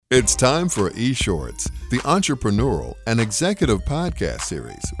It's time for eShorts, the entrepreneurial and executive podcast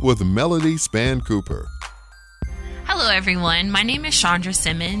series with Melody Span Cooper. Hello, everyone. My name is Chandra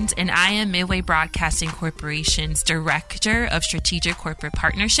Simmons, and I am Midway Broadcasting Corporation's Director of Strategic Corporate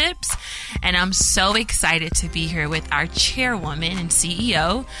Partnerships. And I'm so excited to be here with our chairwoman and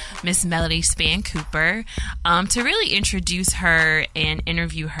CEO, Miss Melody Span Cooper, to really introduce her and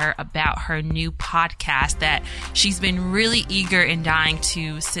interview her about her new podcast that she's been really eager and dying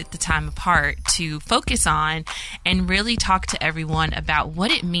to sit the time apart to focus on and really talk to everyone about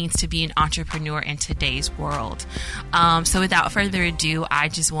what it means to be an entrepreneur in today's world. So without further ado, I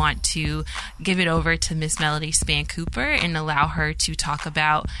just want to give it over to Miss Melody Span Cooper and allow her to talk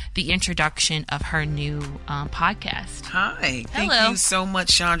about the introduction of her new podcast. Hi. Hello. Thank you so much,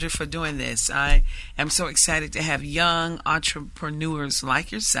 Chandra, for doing this. I am so excited to have young entrepreneurs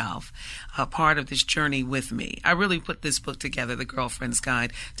like yourself a part of this journey with me. I really put this book together, The Girlfriend's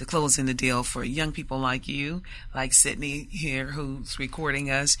Guide to Closing the Deal, for young people like you, like Sydney here, who's recording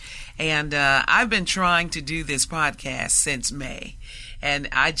us. And I've been trying to do this podcast since May. And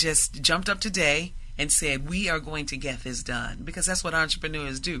I just jumped up today and said, we are going to get this done, because that's what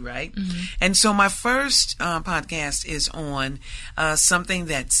entrepreneurs do, right? Mm-hmm. And so my first podcast is on something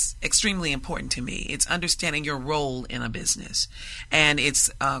that's extremely important to me. It's understanding your role in a business. And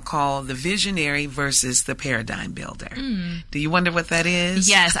it's called The Visionary versus the Paradigm Builder. Mm. Do you wonder what that is?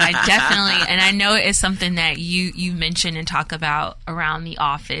 Yes, I definitely, and I know it's something that you mention and talk about around the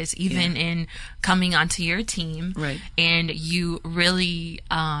office, even in coming onto your team. Right. And you really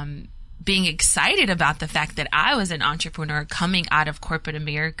being excited about the fact that I was an entrepreneur coming out of corporate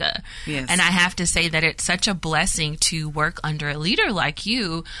America. Yes. And I have to say that it's such a blessing to work under a leader like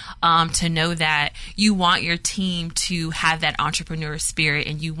you, to know that you want your team to have that entrepreneur spirit,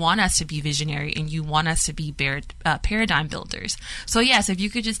 and you want us to be visionary, and you want us to be paradigm builders. So yes, if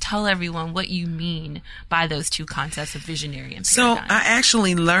you could just tell everyone what you mean by those two concepts of visionary and paradigm. So I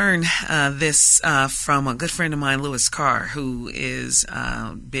actually learned this from a good friend of mine, Louis Carr, who is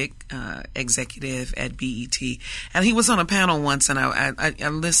big executive at BET, and he was on a panel once, and I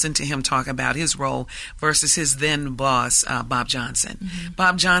listened to him talk about his role versus his then boss, Bob Johnson. Mm-hmm.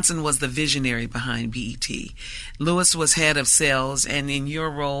 Bob Johnson was the visionary behind BET. Louis was head of sales, and in your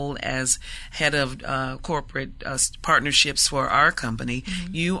role as head of corporate partnerships for our company,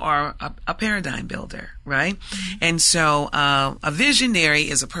 mm-hmm. you are a paradigm builder, right? Mm-hmm. And so a visionary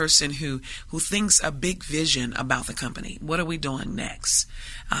is a person who thinks a big vision about the company. What are we doing next?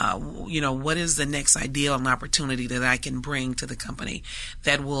 What is the next ideal and opportunity that I can bring to the company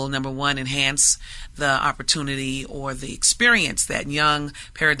that will, number one, enhance the opportunity or the experience that young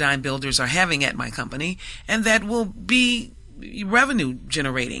paradigm builders are having at my company, and that will be revenue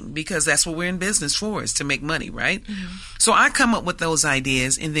generating, because that's what we're in business for, is to make money, right? Mm-hmm. So I come up with those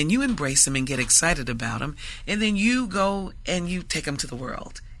ideas, and then you embrace them and get excited about them, and then you go and you take them to the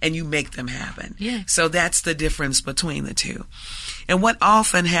world and you make them happen. Yeah. So that's the difference between the two. And what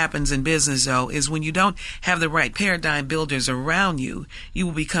often happens in business, though, is when you don't have the right paradigm builders around you, you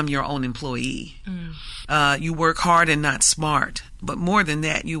will become your own employee. Mm. You work hard and not smart. But more than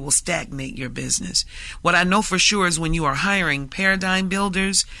that, you will stagnate your business. What I know for sure is when you are hiring paradigm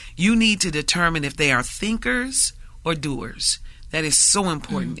builders, you need to determine if they are thinkers or doers. That is so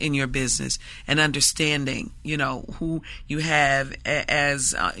important in your business, and understanding, who you have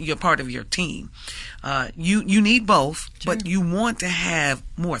as you're part of your team. You need both, sure. But you want to have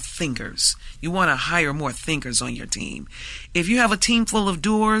more thinkers. You want to hire more thinkers on your team. If you have a team full of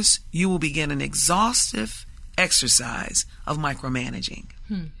doers, you will begin an exhaustive exercise of micromanaging.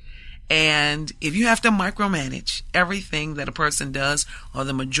 And if you have to micromanage everything that a person does, or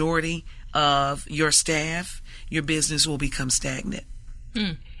the majority of your staff, your business will become stagnant.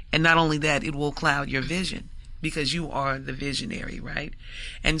 And not only that, it will cloud your vision, because you are the visionary, right?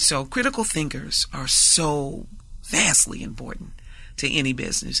 And so critical thinkers are so vastly important to any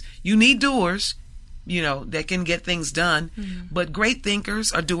business. You need doers, that can get things done, but great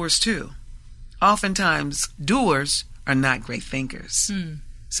thinkers are doers too. Oftentimes, doers are not great thinkers.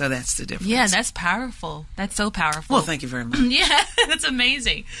 So that's the difference. Yeah, that's powerful. That's so powerful. Well, thank you very much. Yeah, that's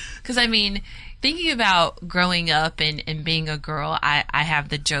amazing. Because, thinking about growing up and being a girl, I have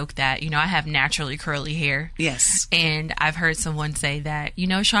the joke that, I have naturally curly hair. Yes. And I've heard someone say that,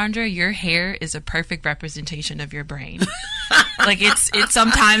 Chandra, your hair is a perfect representation of your brain. Like it's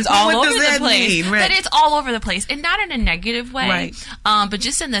sometimes all over the place. Mean? Right. But it's all over the place. And not in a negative way. Right. But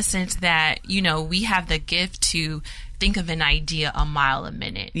just in the sense that, we have the gift to think of an idea a mile a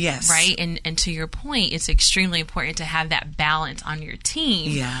minute. Yes. Right? And to your point, it's extremely important to have that balance on your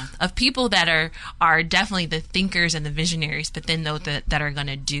team of people that are are definitely the thinkers and the visionaries, but then those that are going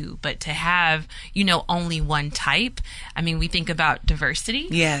to do. But to have, only one type, I mean, we think about diversity.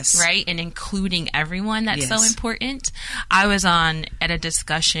 Yes. Right? And including everyone. That's so Yes. important. I was at a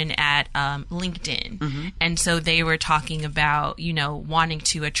discussion at LinkedIn. And so they were talking about, wanting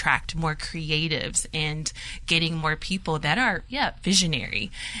to attract more creatives and getting more people that are,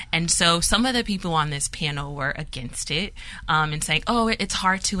 visionary. And so some of the people on this panel were against it and saying, oh, it's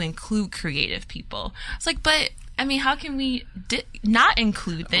hard to include creative people. It's like, but I mean, how can we not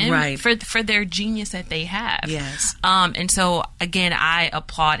include them for their genius that they have? Yes. And so, again, I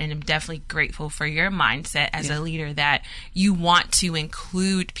applaud and am definitely grateful for your mindset as a leader that you want to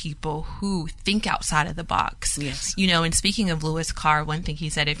include people who think outside of the box. Yes. And speaking of Lewis Carr, one thing he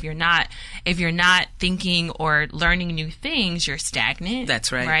said, if you're not thinking or learning new things, you're stagnant.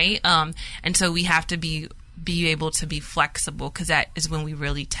 That's right. Right? And so we have to be able to be flexible, because that is when we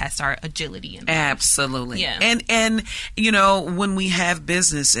really test our agility. Absolutely. Yeah. And when we have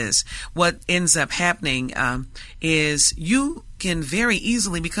businesses, what ends up happening is you can very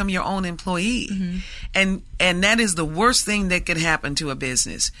easily become your own employee. And that is the worst thing that could happen to a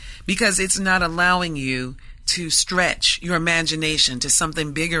business, because it's not allowing you to stretch your imagination to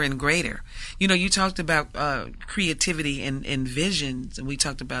something bigger and greater. You talked about creativity and visions, and we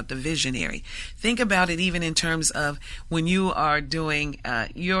talked about the visionary. Think about it even in terms of when you are doing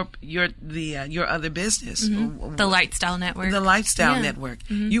your other business, the Lifestyle Network. The Lifestyle Network.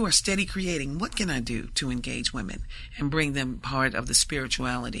 You are steady creating. What can I do to engage women and bring them part of the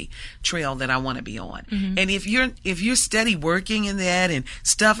spirituality trail that I want to be on? And if you're steady working in that and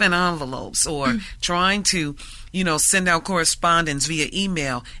stuffing envelopes or trying to send out correspondence via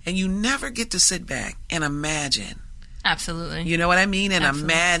email, and you never get to sit back and imagine. Absolutely. You know what I mean? And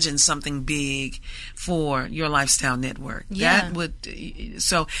Absolutely. Imagine something big for your Lifestyle Network. Yeah. That would,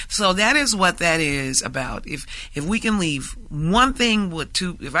 so that is what that is about. If we can leave one thing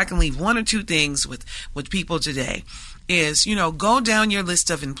if I can leave one or two things with people today, is, go down your list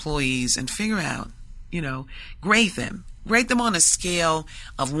of employees and figure out, grade them on a scale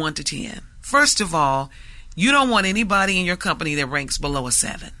of 1 to 10. First of all, you don't want anybody in your company that ranks below a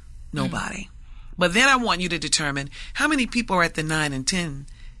 7. Nobody. But then I want you to determine how many people are at the 9 and 10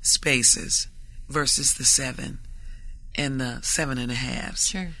 spaces versus the 7 and the 7.5.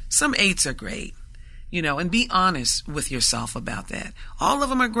 Sure. Some 8s are great, and be honest with yourself about that. All of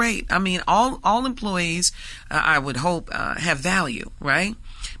them are great. I mean, all employees, I would hope, have value, right?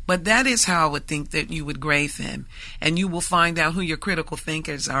 But that is how I would think that you would grade them. And you will find out who your critical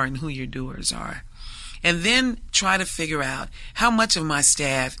thinkers are and who your doers are. And then try to figure out how much of my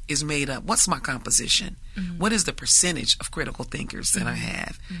staff is made up. What's my composition? What is the percentage of critical thinkers that I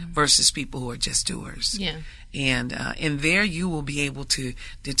have versus people who are just doers? Yeah. And there you will be able to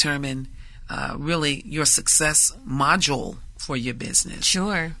determine really your success module for your business.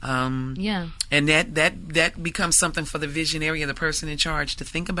 Sure. Yeah. And that becomes something for the visionary or the person in charge to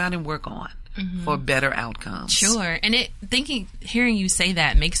think about and work on for better outcomes. Sure. And hearing you say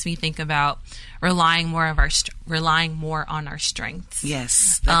that makes me think about relying more on our strengths.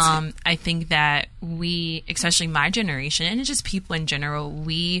 Yes. That's it. I think that we, especially my generation, and just people in general,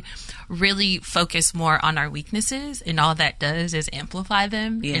 we really focus more on our weaknesses, and all that does is amplify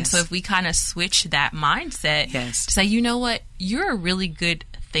them. Yes. And so if we kind of switch that mindset, Yes. say, you know what, you're a really good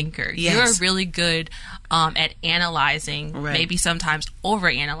thinker. Yes. You're really good at analyzing, Right. maybe sometimes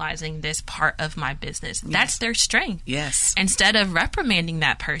over-analyzing this part of my business. That's their strength. Yes. Instead of reprimanding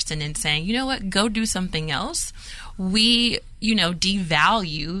that person and saying, you know what, go do something else, we,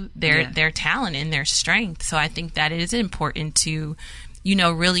 devalue their talent and their strength. So I think that it is important to,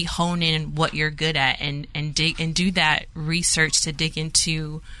 really hone in what you're good at and do that research to dig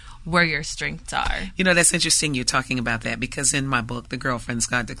into where your strengths are. That's interesting you're talking about that, because in my book, The Girlfriend's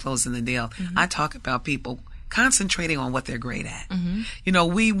Guide to Closing the Deal, I talk about people concentrating on what they're great at.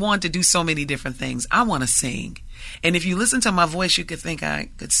 We want to do so many different things. I want to sing. And if you listen to my voice, you could think I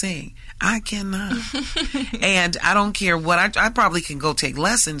could sing. I cannot. And I don't care what, I probably can go take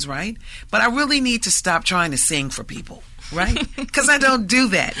lessons, right? But I really need to stop trying to sing for people, right? Because I don't do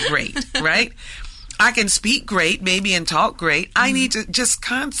that great, right? I can speak great, maybe, and talk great. I need to just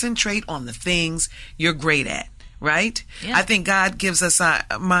concentrate on the things you're great at, right? Yeah. I think God gives us,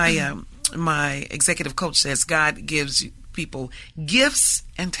 my executive coach says God gives people gifts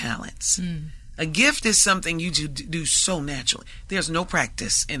and talents. A gift is something you do so naturally. There's no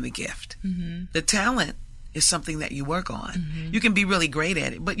practice in the gift. The talent is something that you work on. You can be really great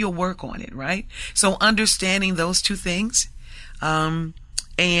at it, but you'll work on it, right? So understanding those two things,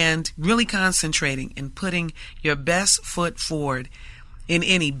 and really concentrating and putting your best foot forward in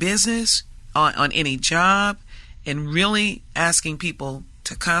any business, on any job, and really asking people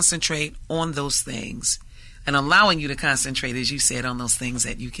to concentrate on those things and allowing you to concentrate, as you said, on those things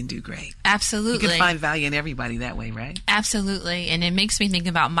that you can do great. Absolutely. You can find value in everybody that way, right? Absolutely. And it makes me think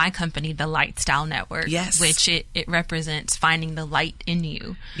about my company, the Lightstyle Network. Yes. Which it represents finding the light in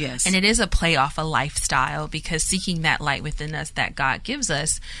you. Yes. And it is a play off a lifestyle, because seeking that light within us that God gives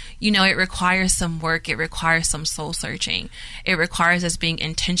us, it requires some work. It requires some soul searching. It requires us being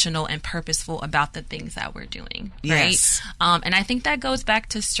intentional and purposeful about the things that we're doing. Yes. Right? And I think that goes back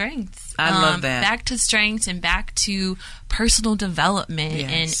to strengths. I love that. Back to strengths and back to personal development.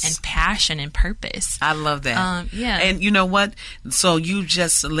 Yes. and passion and purpose. I love that. Yeah. And you know what? So you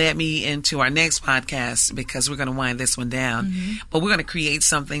just led me into our next podcast, because we're going to wind this one down. Mm-hmm. But we're going to create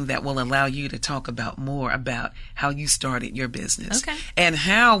something that will allow you to talk about more about how you started your business. Okay. And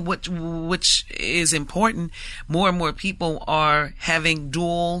how, which is important, more and more people are having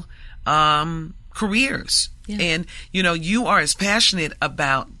dual careers. Yeah. And, you are as passionate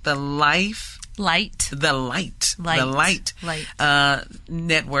about the light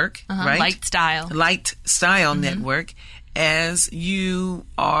network, right? Lightstyle Network, as you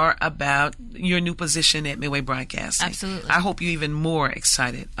are about your new position at Midway Broadcasting. Absolutely. I hope you're even more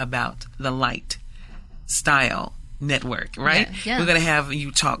excited about the Lightstyle Network, right? Yeah. We're going to have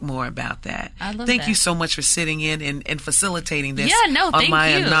you talk more about that. I love Thank that. you so much for sitting in and facilitating this thank on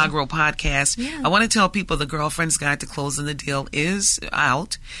my you. inaugural podcast. Yeah. I want to tell people the Girlfriend's Guide to Closing the Deal is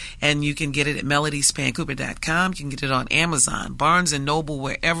out, and you can get it at melodiespancooper.com. You can get it on Amazon, Barnes & Noble,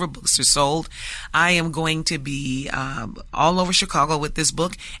 wherever books are sold. I am going to be all over Chicago with this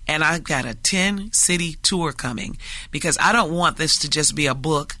book, and I've got a 10-city tour coming, because I don't want this to just be a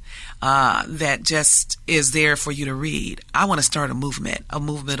book that just is there for you to read. I want to start a movement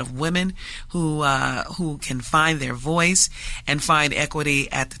of women who can find their voice and find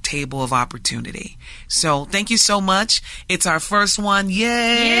equity at the table of opportunity. So thank you so much. It's our first one.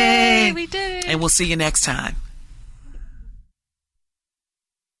 Yay! Yay, we did. And we'll see you next time.